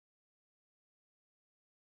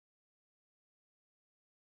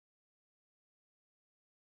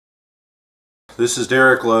This is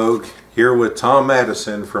Derek Logue here with Tom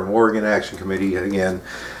Madison from Oregon Action Committee again.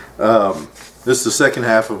 This is the second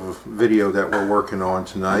half of a video that we're working on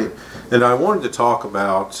tonight, and I wanted to talk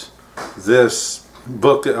about this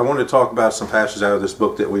book. I wanted to talk about some passages out of this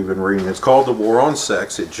book that we've been reading. It's called The War on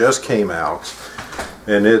Sex. It just came out,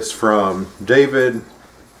 and it's from David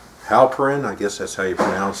Halperin, I guess that's how you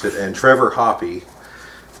pronounce it, and Trevor Hoppe.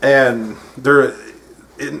 And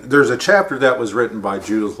there's a chapter that was written by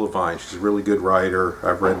Judith Levine. She's a really good writer.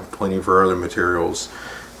 I've read plenty of her other materials.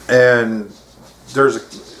 And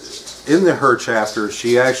in her chapter,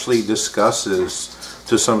 she actually discusses,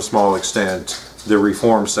 to some small extent, the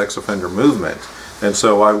reformed sex offender movement. And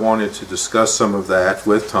so I wanted to discuss some of that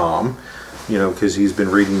with Tom, because he's been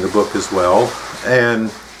reading the book as well.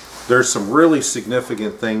 And there's some really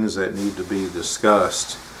significant things that need to be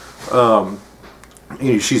discussed.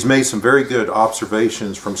 She's made some very good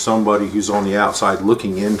observations from somebody who's on the outside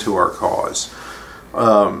looking into our cause,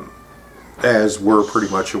 as we're pretty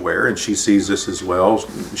much aware, and she sees this as well.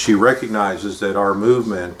 She recognizes that our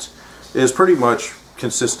movement is pretty much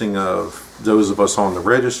consisting of those of us on the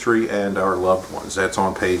registry and our loved ones. That's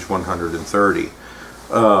on page 130.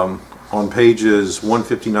 On pages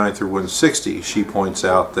 159 through 160, she points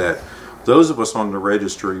out that those of us on the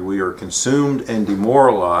registry, we are consumed and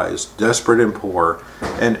demoralized, desperate and poor,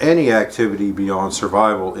 and any activity beyond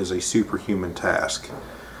survival is a superhuman task.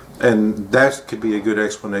 And that could be a good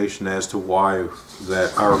explanation as to why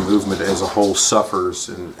that our movement as a whole suffers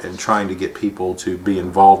in trying to get people to be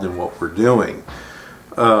involved in what we're doing.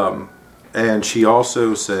 And she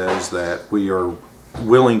also says that we are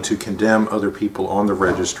willing to condemn other people on the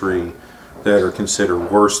registry that are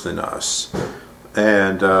considered worse than us.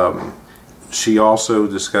 And she also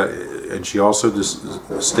states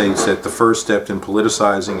that the first step in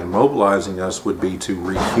politicizing and mobilizing us would be to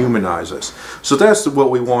rehumanize us. So that's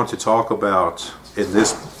what we want to talk about in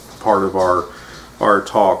this part of our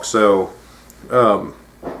talk. So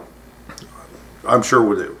I'm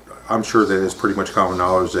sure that it's pretty much common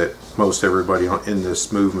knowledge that most everybody in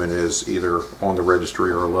this movement is either on the registry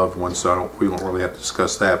or a loved one, so we don't really have to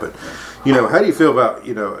discuss that. But how do you feel about,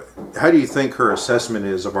 how do you think her assessment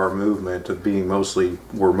is of our movement of being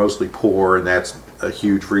we're mostly poor, and that's a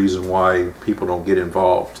huge reason why people don't get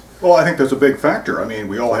involved? Well, I think that's a big factor. I mean,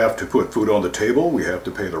 we all have to put food on the table, we have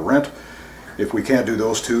to pay the rent. If we can't do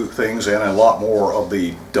those two things and a lot more of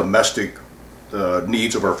the domestic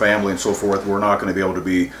needs of our family and so forth, we're not going to be able to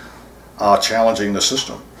be challenging the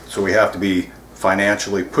system. So we have to be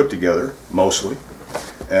financially put together, mostly.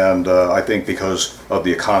 And I think because of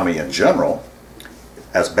the economy in general,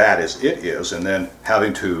 as bad as it is, and then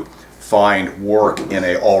having to find work in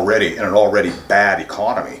an already bad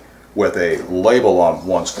economy with a label on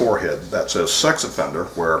one's forehead that says sex offender,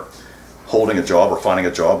 where holding a job or finding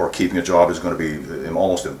a job or keeping a job is going to be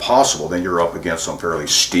almost impossible, then you're up against some fairly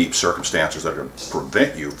steep circumstances that are going to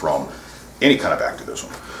prevent you from any kind of activism.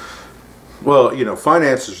 Well,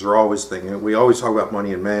 finances are always the thing. We always talk about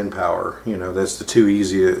money and manpower. That's the two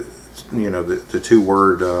easy, the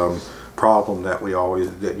two-word problem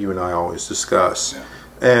that you and I always discuss.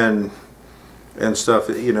 Yeah. And stuff.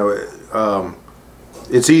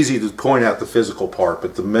 It's easy to point out the physical part,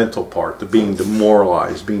 but the mental part, the being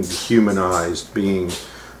demoralized, being dehumanized, being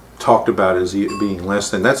talked about as being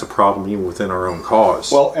less than, that's a problem even within our own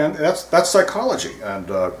cause. Well, and that's psychology, and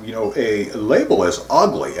a label as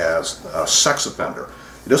ugly as a sex offender.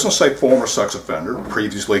 It doesn't say former sex offender,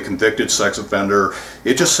 previously convicted sex offender.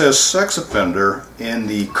 It just says sex offender in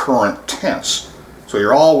the current tense. So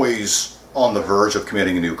you're always on the verge of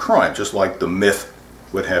committing a new crime, just like the myth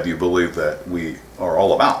would have you believe that we are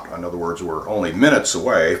all about. In other words, we're only minutes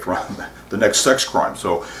away from the next sex crime.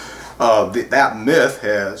 So that myth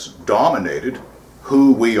has dominated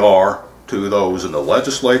who we are to those in the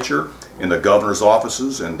legislature, in the governor's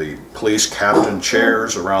offices, in the police captain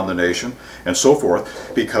chairs around the nation, and so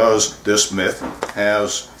forth, because this myth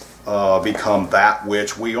has become that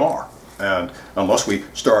which we are. And unless we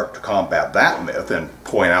start to combat that myth and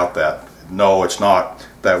point out that, no, it's not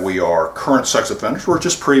that we are current sex offenders, we're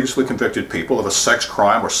just previously convicted people of a sex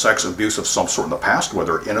crime or sex abuse of some sort in the past,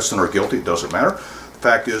 whether innocent or guilty, it doesn't matter. The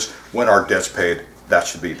fact is, when our debt's paid, that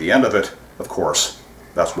should be the end of it. Of course,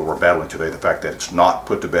 that's what we're battling today, the fact that it's not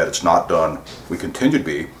put to bed, it's not done. We continue to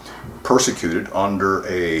be persecuted under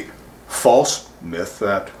a false myth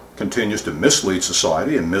that continues to mislead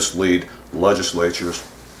society and mislead legislatures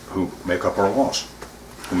who make up our laws,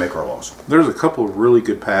 There's a couple of really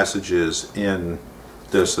good passages in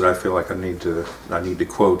this that I feel like I need to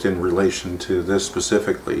quote in relation to this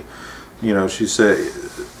specifically. She said,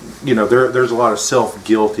 there's a lot of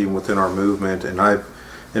self-guilting within our movement, and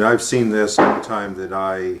And I've seen this every time that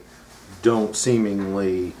I don't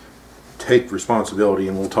seemingly take responsibility,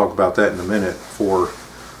 and we'll talk about that in a minute, for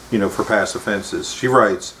past offenses. She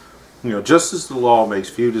writes, just as the law makes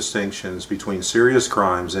few distinctions between serious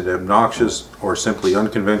crimes and obnoxious or simply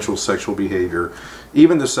unconventional sexual behavior,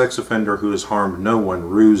 even the sex offender who has harmed no one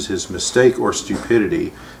rues his mistake or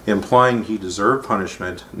stupidity, implying he deserved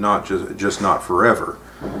punishment, not not forever.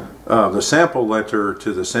 The sample letter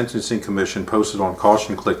to the Sentencing Commission posted on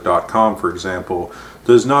cautionclick.com, for example,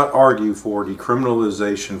 does not argue for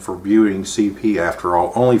decriminalization for viewing CP, after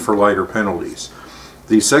all, only for lighter penalties.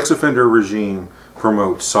 The sex offender regime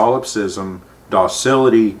promotes solipsism,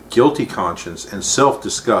 docility, guilty conscience, and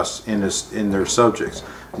self-disgust in their subjects,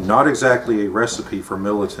 not exactly a recipe for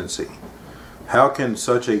militancy. How can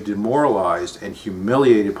such a demoralized and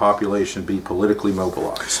humiliated population be politically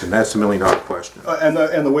mobilized? And that's the million-dollar question. And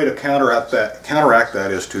the way to counteract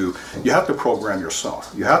that is you have to program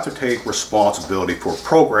yourself. You have to take responsibility for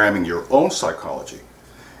programming your own psychology.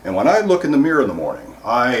 And when I look in the mirror in the morning,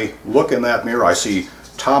 I look in that mirror, I see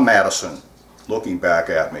Tom Madison looking back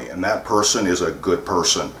at me, and that person is a good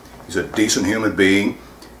person. He's a decent human being.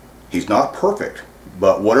 He's not perfect,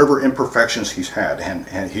 but whatever imperfections he's had,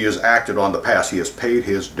 and he has acted on the past, he has paid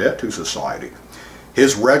his debt to society.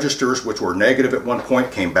 His registers, which were negative at one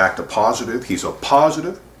point, came back to positive. He's a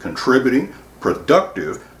positive, contributing,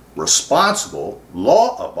 productive, responsible,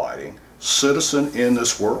 law-abiding citizen in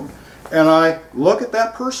this world. And I look at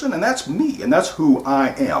that person, and that's me, and that's who I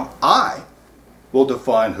am. I will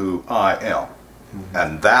define who I am.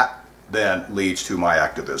 And that then leads to my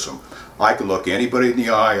activism. I can look anybody in the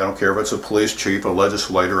eye, I don't care if it's a police chief, a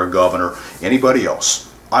legislator, a governor, anybody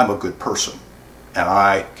else. I'm a good person. And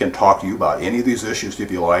I can talk to you about any of these issues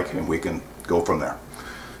if you like, and we can go from there.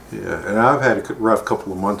 Yeah, and I've had a rough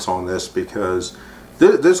couple of months on this because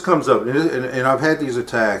this comes up, and I've had these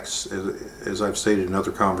attacks, as I've stated in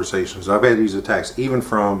other conversations, I've had these attacks even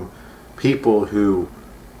from people who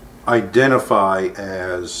identify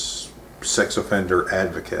as sex offender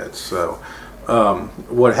advocates. So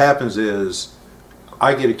what happens is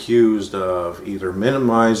I get accused of either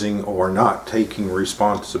minimizing or not taking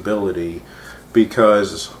responsibility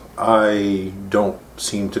because I don't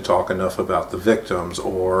seem to talk enough about the victims,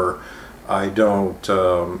 or I don't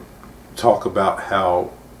talk about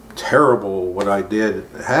how terrible what I did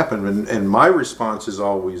happened. And my response has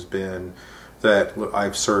always been that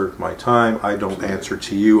I've served my time. I don't answer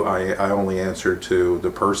to you. I only answer to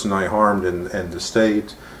the person I harmed and the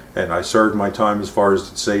state. And I served my time as far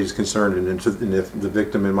as the state is concerned. And if the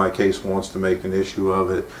victim in my case wants to make an issue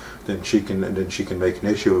of it, then she can make an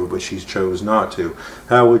issue of it. But she chose not to.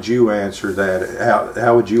 How would you answer that?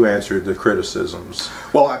 How would you answer the criticisms?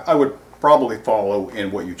 Well, I would probably follow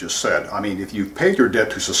in what you just said. I mean, if you've paid your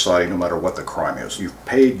debt to society, no matter what the crime is, you've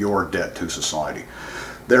paid your debt to society.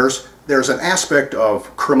 There's an aspect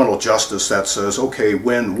of criminal justice that says, okay,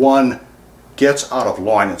 when one gets out of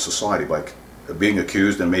line in society, like being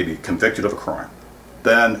accused and maybe convicted of a crime,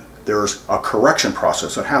 then there's a correction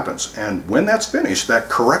process that happens. And when that's finished, that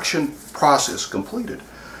correction process completed,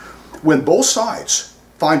 when both sides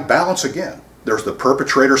find balance again, there's the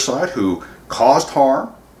perpetrator side who caused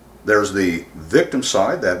harm, there's the victim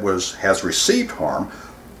side that has received harm.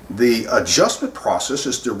 The adjustment process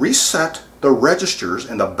is to reset the registers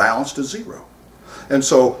and the balance to zero. And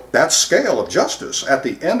so that scale of justice at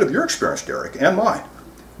the end of your experience, Derek, and mine,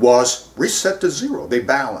 was reset to zero. They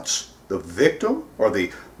balance. The victim, or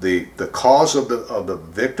the cause of the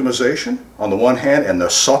victimization on the one hand, and the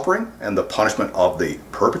suffering and the punishment of the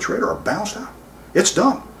perpetrator are balanced out. It's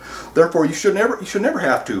done. Therefore, you should never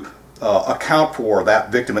have to account for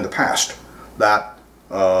that victim in the past, that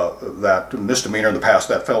misdemeanor in the past,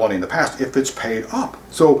 that felony in the past, if it's paid up.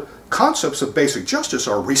 So concepts of basic justice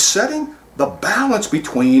are resetting the balance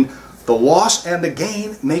between the loss and the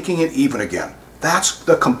gain, making it even again. That's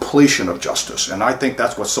the completion of justice. And I think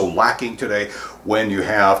that's what's so lacking today when you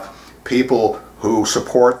have people who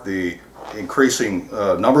support the increasing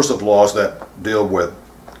numbers of laws that deal with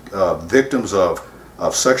victims of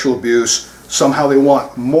sexual abuse. Somehow they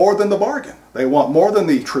want more than the bargain. They want more than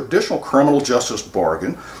the traditional criminal justice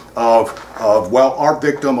bargain of well, our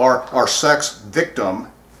victim, our sex victim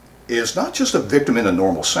is not just a victim in a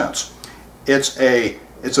normal sense. It's a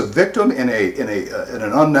victim in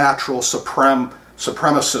an unnatural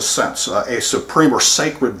supremacist sense, a supreme or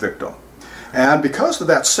sacred victim. And because of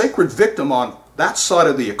that sacred victim on that side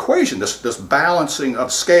of the equation, this balancing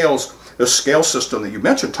of scales, this scale system that you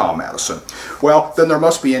mentioned, Tom Madison, well, then there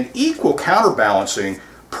must be an equal counterbalancing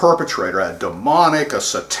perpetrator, a demonic, a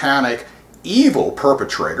satanic, evil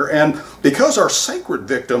perpetrator. And because our sacred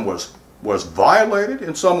victim was was violated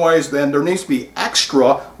in some ways, then there needs to be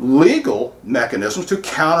extra legal mechanisms to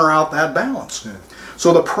counter out that balance. Yeah.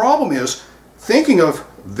 So the problem is thinking of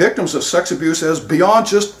victims of sex abuse as beyond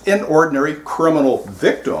just an ordinary criminal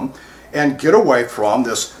victim, and get away from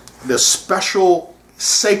this special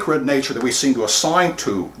sacred nature that we seem to assign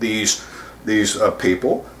to these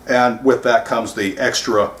people. And with that comes the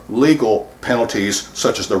extra legal penalties,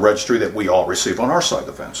 such as the registry, that we all receive on our side of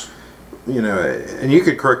the fence. You know, and you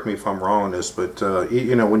could correct me if I'm wrong on this, but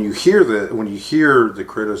you know, when you hear the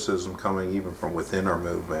criticism coming even from within our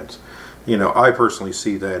movement, you know, I personally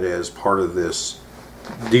see that as part of this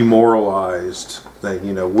demoralized thing.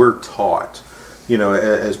 You know, we're taught, you know,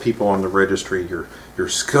 as people on the registry, you're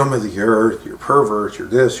scum of the earth, you're perverts, you're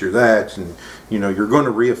this, you're that, and you know, you're going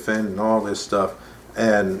to reoffend and all this stuff.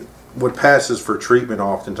 And what passes for treatment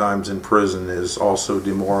oftentimes in prison is also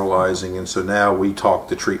demoralizing, and so now we talk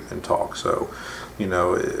the treatment talk. So, you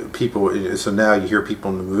know, so now you hear people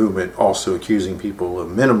in the movement also accusing people of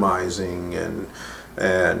minimizing and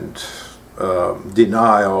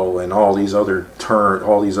denial and all these other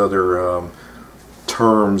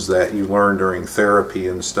terms that you learn during therapy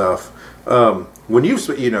and stuff. When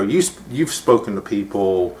you've spoken to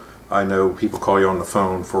people. I know people call you on the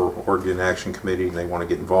phone for Oregon Action Committee and they want to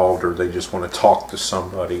get involved, or they just want to talk to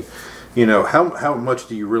somebody. You know, how much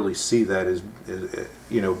do you really see that as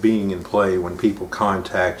you know, being in play when people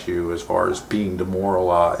contact you as far as being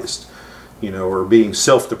demoralized, you know, or being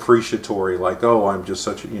self-depreciatory, like, oh, I'm just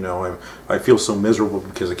such a, you know, I feel so miserable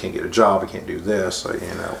because I can't get a job, I can't do this,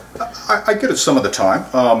 you know. I get it some of the time.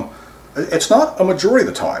 It's not a majority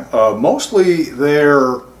of the time. Mostly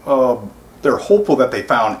they're hopeful that they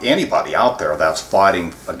found anybody out there that's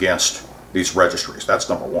fighting against these registries. That's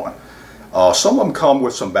number one. Some of them come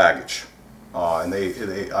with some baggage, and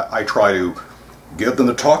I try to give them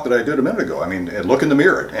the talk that I did a minute ago. I mean, look in the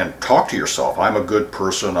mirror and talk to yourself. I'm a good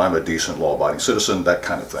person. I'm a decent, law-abiding citizen. That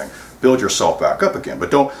kind of thing. Build yourself back up again. But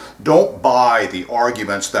don't buy the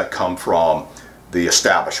arguments that come from the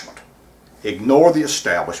establishment. Ignore the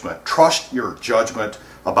establishment. Trust your judgment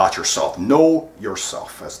about yourself. Know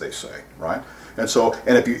yourself, as they say, right? And so,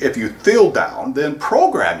 and if you feel down, then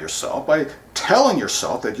program yourself by telling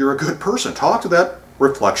yourself that you're a good person. Talk to that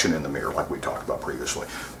reflection in the mirror, like we talked about previously.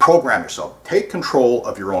 Program yourself. Take control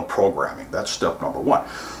of your own programming. That's step number one.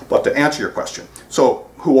 But to answer your question, so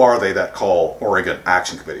who are they that call Oregon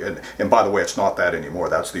Action Committee? And by the way, it's not that anymore.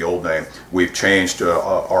 That's the old name. We've changed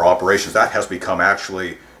our operations. That has become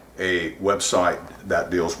actually a website that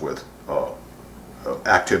deals with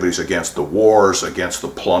activities against the wars, against the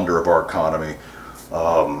plunder of our economy,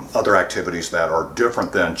 other activities that are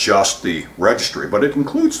different than just the registry, but it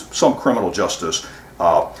includes some criminal justice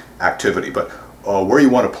activity. But where you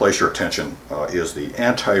want to place your attention is the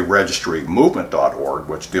Anti-Registry Movement.org,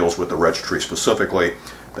 which deals with the registry specifically.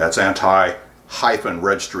 That's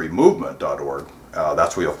anti-registrymovement.org.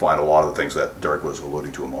 That's where you'll find a lot of the things that Derek was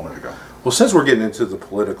alluding to a moment ago. Well, since we're getting into the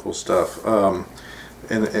political stuff,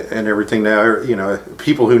 and everything now, you know,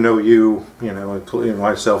 people who know you, you know, including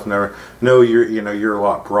myself, know you're a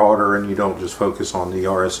lot broader, and you don't just focus on the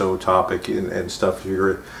RSO topic and stuff.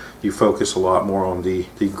 You focus a lot more on the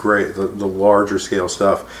larger scale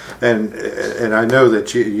stuff, and I know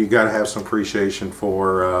that you got to have some appreciation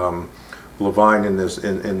for Levine in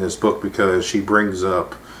this book, because she brings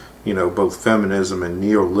up, you know, both feminism and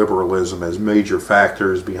neoliberalism as major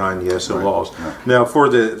factors behind the SO laws. Right. Now, for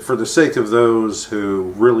the sake of those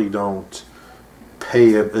who really don't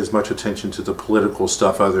pay as much attention to the political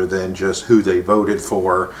stuff other than just who they voted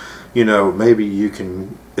for, you know, maybe you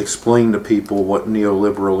can explain to people what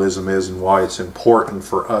neoliberalism is and why it's important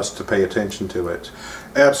for us to pay attention to it.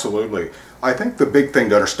 Absolutely. I think the big thing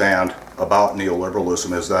to understand about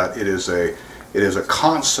neoliberalism is that it is a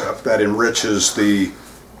concept that enriches the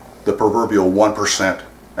proverbial 1%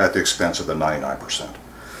 at the expense of the 99%.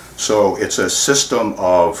 So it's a system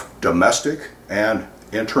of domestic and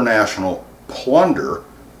international plunder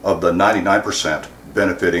of the 99%,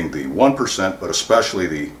 benefiting the 1%, but especially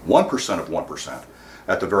the 1% of 1%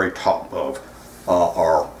 at the very top of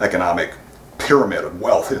our economic pyramid of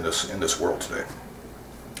wealth in this world today.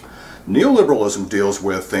 Neoliberalism deals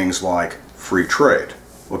with things like free trade.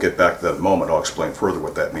 We'll get back to that in a moment. I'll explain further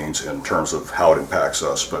what that means in terms of how it impacts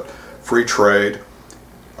us. But free trade,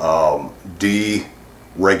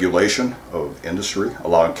 deregulation of industry,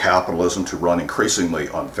 allowing capitalism to run increasingly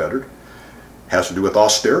unfettered, has to do with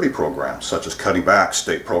austerity programs, such as cutting back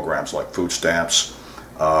state programs like food stamps,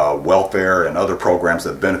 welfare, and other programs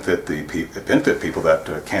that benefit people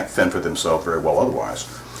that can't fend for themselves very well otherwise.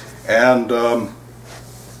 And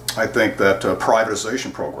I think that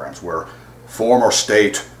privatization programs, where former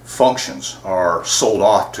state functions are sold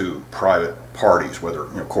off to private parties, whether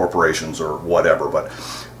corporations or whatever, but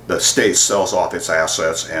the state sells off its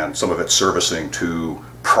assets and some of its servicing to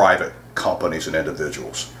private companies and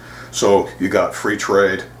individuals. So you got free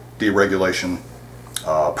trade, deregulation,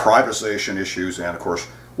 privatization issues, and of course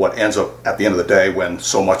what ends up at the end of the day when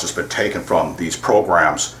so much has been taken from these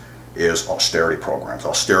programs is austerity programs.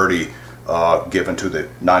 Austerity given to the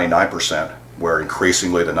 99%, where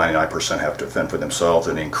increasingly the 99% have to fend for themselves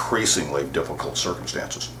in increasingly difficult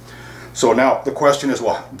circumstances. So now the question is,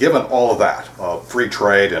 well, given all of that, free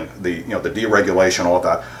trade and the deregulation, all of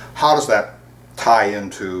that, how does that tie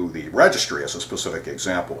into the registry as a specific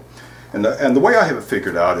example? And the way I have it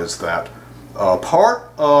figured out is that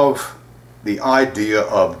part of the idea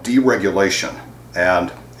of deregulation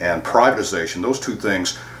and privatization, those two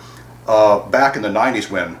things, back in the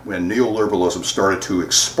 90s when neoliberalism started to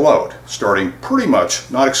explode, starting pretty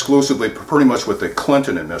much, not exclusively, but pretty much with the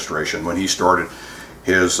Clinton administration when he started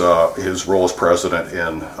his role as president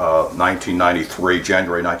in 1993,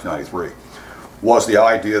 January 1993, was the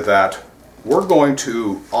idea that we're going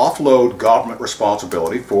to offload government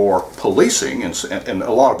responsibility for policing and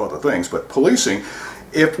a lot of other things, but policing,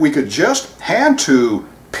 if we could just hand to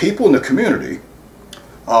people in the community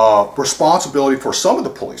responsibility for some of the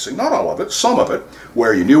policing, not all of it, some of it,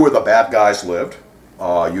 where you knew where the bad guys lived,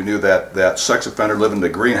 you knew that sex offender lived in the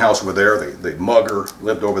greenhouse over there, the mugger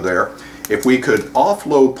lived over there. If we could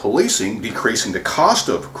offload policing, decreasing the cost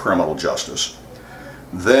of criminal justice,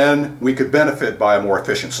 then we could benefit by a more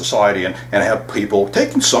efficient society and have people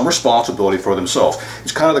taking some responsibility for themselves.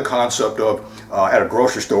 It's kind of the concept of at a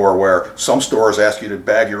grocery store where some stores ask you to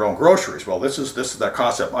bag your own groceries. Well, this is that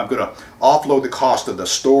concept. I'm going to offload the cost of the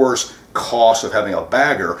store's cost of having a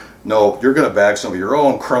bagger. No, you're going to bag some of your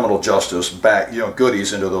own criminal justice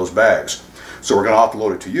goodies into those bags. So we're going to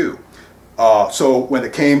offload it to you. So when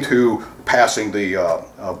it came to passing the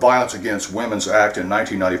Violence Against Women's Act in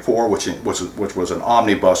 1994, which was an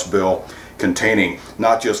omnibus bill containing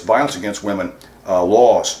not just violence against women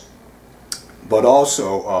laws, but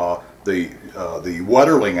also the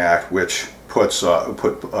Wetterling Act, which put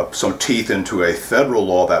some teeth into a federal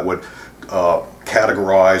law that would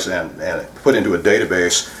categorize and put into a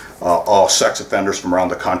database all sex offenders from around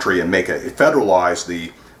the country and federalize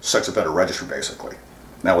the sex offender registry, basically.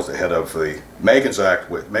 And that was the head of the Megan's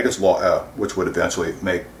Law, which would eventually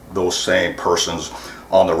make those same persons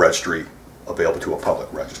on the registry available to a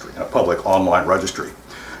public registry, a public online registry.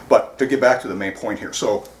 But to get back to the main point here,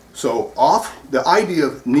 so the idea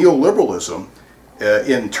of neoliberalism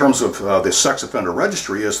in terms of the sex offender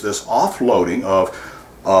registry is this offloading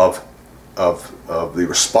of the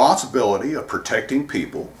responsibility of protecting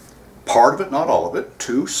people, part of it, not all of it,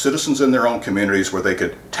 to citizens in their own communities where they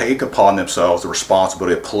could take upon themselves the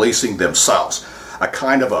responsibility of policing themselves.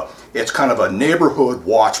 It's kind of a neighborhood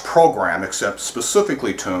watch program, except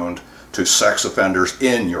specifically tuned to sex offenders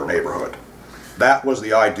in your neighborhood. That was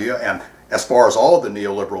the idea, and as far as all of the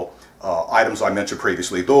neoliberal items I mentioned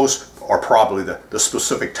previously, those are probably the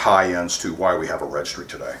specific tie-ins to why we have a registry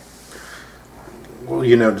today.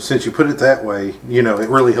 Well, since you put it that way, it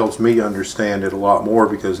really helps me understand it a lot more,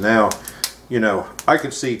 because now, I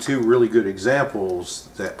could see two really good examples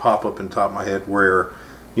that pop up in the top of my head where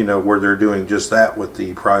they're doing just that with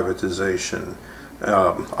the privatization.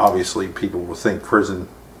 Obviously, people will think prison,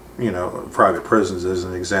 private prisons as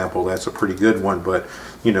an example. That's a pretty good one, but,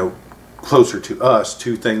 closer to us,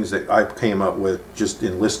 two things that I came up with just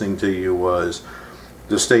in listening to you was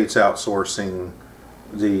the state's outsourcing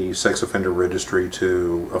the sex offender registry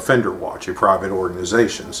to Offender Watch, a private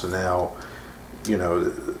organization. So now,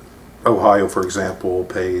 Ohio, for example,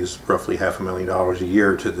 pays roughly $500,000 a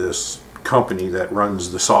year to this company that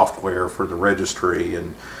runs the software for the registry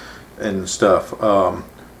and stuff. On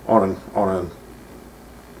a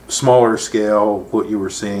smaller scale, what you were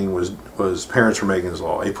seeing was Parents for Megan's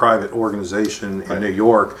Law, a private organization in New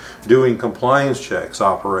York doing compliance checks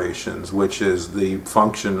operations, which is the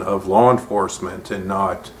function of law enforcement and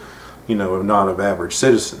not of average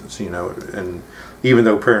citizens. And even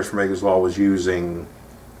though Parents for Megan's Law was using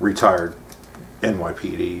retired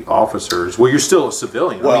NYPD officers, well, you're still a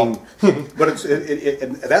civilian. Well, but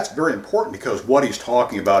and that's very important, because what he's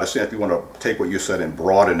talking about is, if you want to take what you said and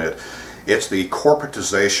broaden it, it's the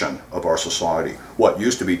corporatization of our society. What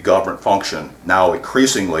used to be government function now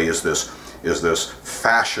increasingly is this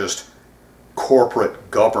fascist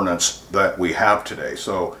corporate governance that we have today.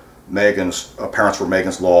 So Parents for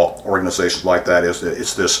Megan's Law, organizations like that,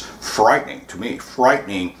 it's this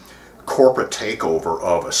frightening corporate takeover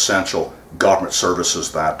of essential government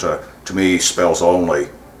services that to me spells only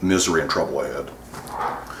misery and trouble ahead.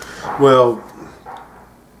 Well,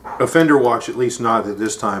 Offender Watch, at least not at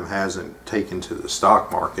this time, hasn't taken to the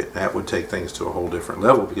stock market. That would take things to a whole different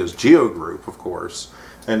level, because Geo Group, of course,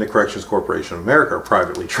 and the Corrections Corporation of America are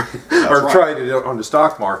privately traded on the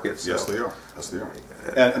stock market. So. Yes, they are. Yes, they are.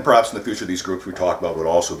 And perhaps in the future, these groups we talked about would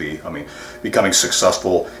also be, becoming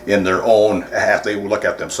successful in their own, as they look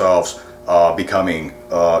at themselves, becoming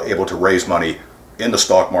able to raise money in the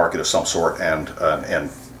stock market of some sort, and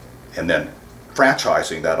then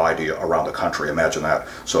franchising that idea around the country. Imagine that.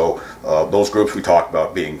 So those groups we talked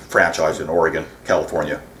about being franchised in Oregon,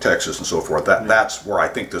 California, Texas, and so forth. That's where I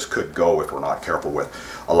think this could go if we're not careful with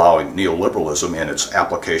allowing neoliberalism in its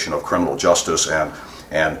application of criminal justice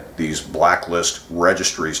and these blacklist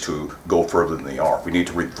registries to go further than they are. We need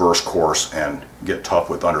to reverse course and get tough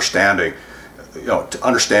with understanding,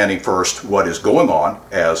 understanding first what is going on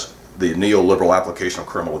as the neoliberal application of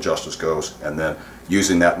criminal justice goes, and then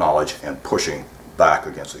using that knowledge and pushing back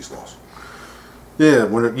against these laws. Yeah,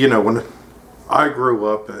 when I grew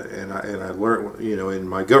up and I learned, in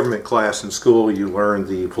my government class in school, you learned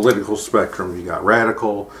the political spectrum. You got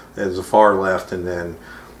radical as the far left, and then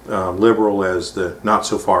liberal as the not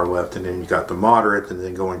so far left, and then you got the moderate, and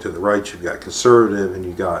then going to the right, you've got conservative, and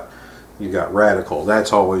you got radical.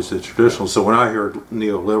 That's always the traditional. So when I hear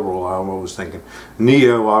neoliberal, I'm always thinking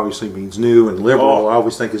neo obviously means new, and liberal I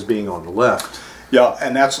always think is being on the left. Yeah,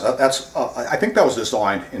 and that's I think that was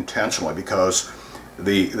designed intentionally, because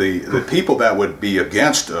the people that would be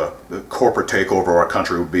against the corporate takeover of our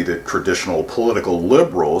country would be the traditional political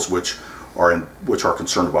liberals, which are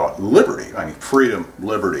concerned about liberty. Freedom,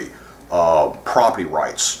 liberty, property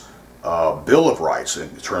rights, Bill of Rights in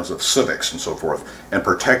terms of civics and so forth, and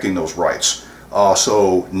protecting those rights.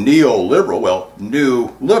 So neoliberal, well, new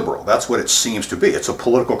liberal, that's what it seems to be. It's a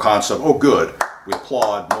political concept. Oh, good, we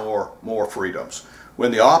applaud more freedoms.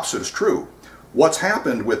 When the opposite is true. What's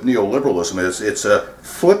happened with neoliberalism is it's a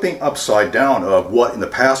flipping upside down of what in the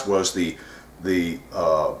past was the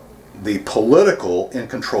political in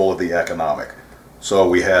control of the economic. So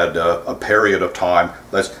we had a period of time,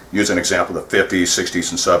 let's use an example, the 50s,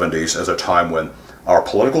 60s, and 70s as a time when our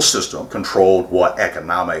political system controlled what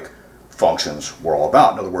economic functions were all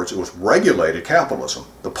about. In other words, it was regulated capitalism.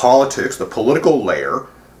 The politics, the political layer,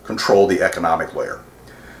 controlled the economic layer.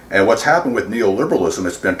 And what's happened with neoliberalism,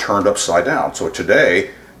 it's been turned upside down. So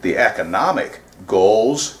today, the economic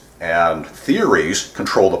goals and theories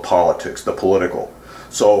control the politics, the political.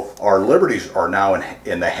 So our liberties are now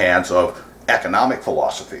in the hands of economic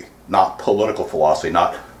philosophy, not political philosophy,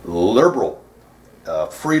 not liberal,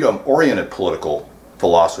 freedom-oriented political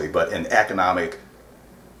philosophy, but in economic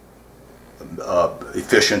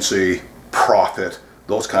efficiency, profit,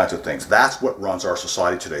 those kinds of things. That's what runs our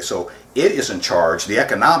society today. So it is in charge, the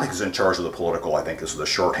economic is in charge of the political, I think is the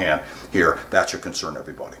shorthand here. That should concern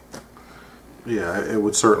everybody. Yeah, it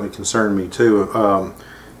would certainly concern me too.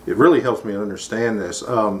 It really helps me understand this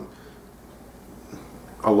a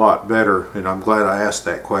lot better, and I'm glad I asked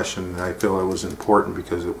that question. I feel it was important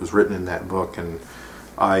because it was written in that book, and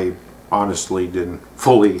I honestly didn't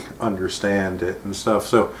fully understand it and stuff.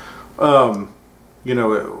 So,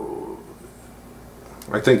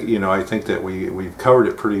 I think that we've covered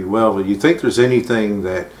it pretty well. But you think there's anything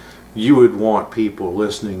that you would want people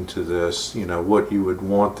listening to this, what you would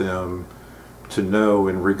want them to know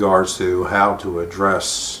in regards to how to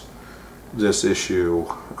address this issue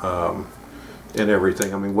and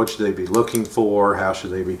everything? What should they be looking for? How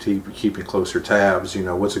should they be keeping closer tabs?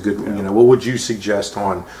 What's a good, what would you suggest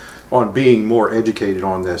on being more educated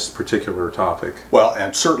on this particular topic? Well,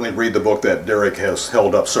 and certainly read the book that Derek has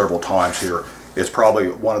held up several times here. It's probably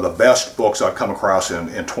one of the best books I've come across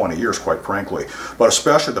in 20 years, quite frankly. But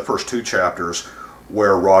especially the first two chapters,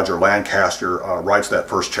 where Roger Lancaster writes that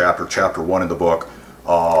first chapter, chapter 1 in the book.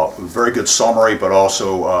 Very good summary, but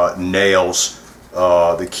also nails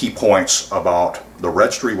the key points about the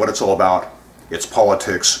registry, what it's all about, its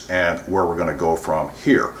politics, and where we're going to go from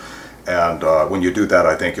here. And when you do that,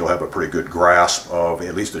 I think you'll have a pretty good grasp of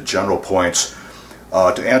at least the general points.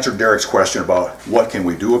 To answer Derek's question about what can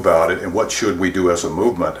we do about it and what should we do as a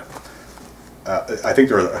movement, I think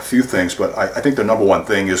there are a few things, but I think the number one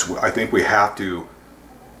thing is I think we have to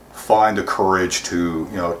find the courage to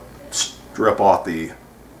strip off the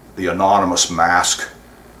anonymous mask,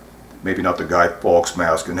 maybe not the Guy Fawkes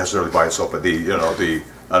mask necessarily by itself, but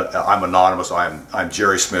I'm anonymous, I'm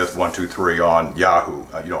Jerry Smith 123 on Yahoo.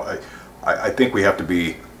 I think we have to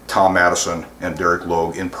be Tom Madison and Derek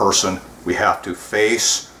Logue in person. We have to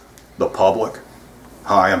face the public.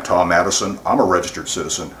 Hi, I'm Tom Madison. I'm a registered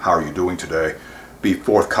citizen. How are you doing today? Be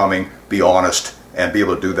forthcoming, be honest, and be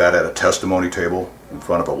able to do that at a testimony table in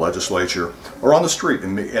front of a legislature, or on the street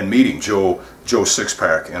and meeting Joe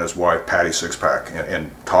Sixpack and his wife Patty Sixpack and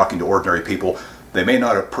talking to ordinary people. They may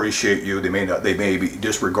not appreciate you. They may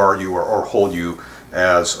disregard you or hold you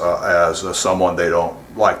as someone they don't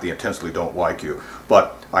like. They intensely don't like you.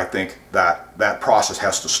 But I think that process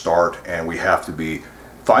has to start, and we have to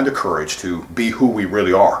find the courage to be who we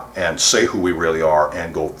really are and say who we really are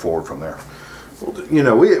and go forward from there. Well, you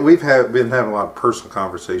know, we've been having a lot of personal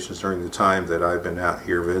conversations during the time that I've been out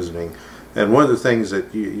here visiting, and one of the things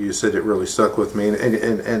that you said that really stuck with me,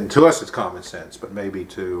 and to us it's common sense, but maybe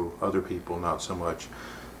to other people not so much,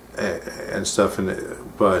 and stuff.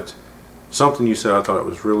 But something you said, I thought it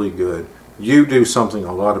was really good. You do something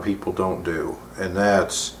a lot of people don't do, and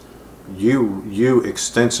that's you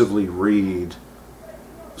extensively read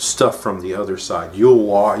stuff from the other side. You'll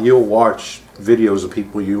watch videos of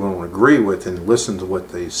people you don't agree with and listen to what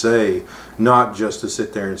they say, not just to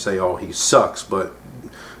sit there and say, oh, he sucks, but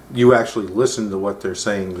you actually listen to what they're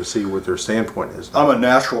saying to see what their standpoint is. I'm a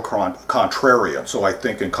natural contrarian, so I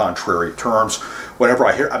think in contrary terms. Whenever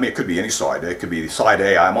I hear, I mean, it could be any side. It could be side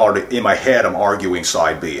A. I'm already in my head, I'm arguing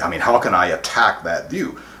side B. I mean, how can I attack that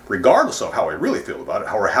view, regardless of how I really feel about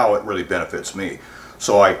it or how it really benefits me?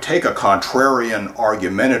 So I take a contrarian,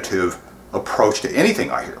 argumentative approach to anything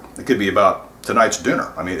I hear. It could be about tonight's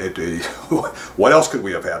dinner. I mean, what else could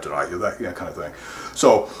we have had tonight? That kind of thing.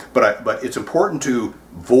 So, but it's important to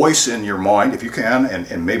voice in your mind, if you can,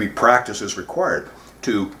 and maybe practice is required,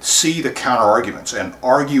 to see the counter arguments and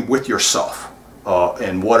argue with yourself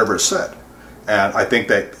in whatever is said. And I think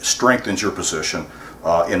that strengthens your position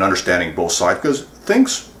in understanding both sides, because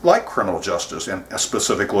things like criminal justice and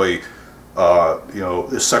specifically, you know,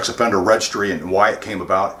 the sex offender registry and why it came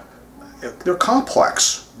about, they're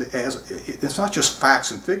complex. It's not just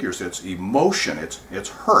facts and figures. It's emotion. It's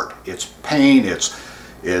hurt. It's pain.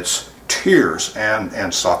 It's tears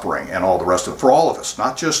and suffering and all the rest of it for all of us.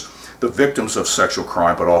 Not just the victims of sexual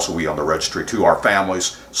crime, but also we on the registry too. Our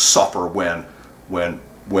families suffer when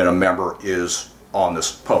a member is on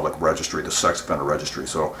this public registry, the sex offender registry.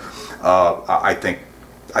 So I think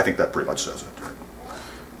that pretty much says it.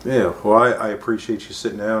 Yeah. Well, I appreciate you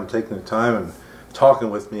sitting down and taking the time and talking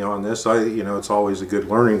with me on this. You know, it's always a good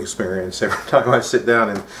learning experience every time I sit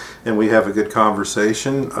down and we have a good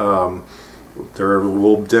conversation. There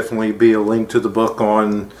will definitely be a link to the book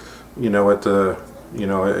on, you know, at the, you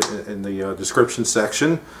know, in the description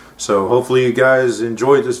section. So hopefully you guys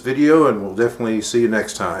enjoyed this video, and we'll definitely see you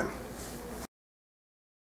next time.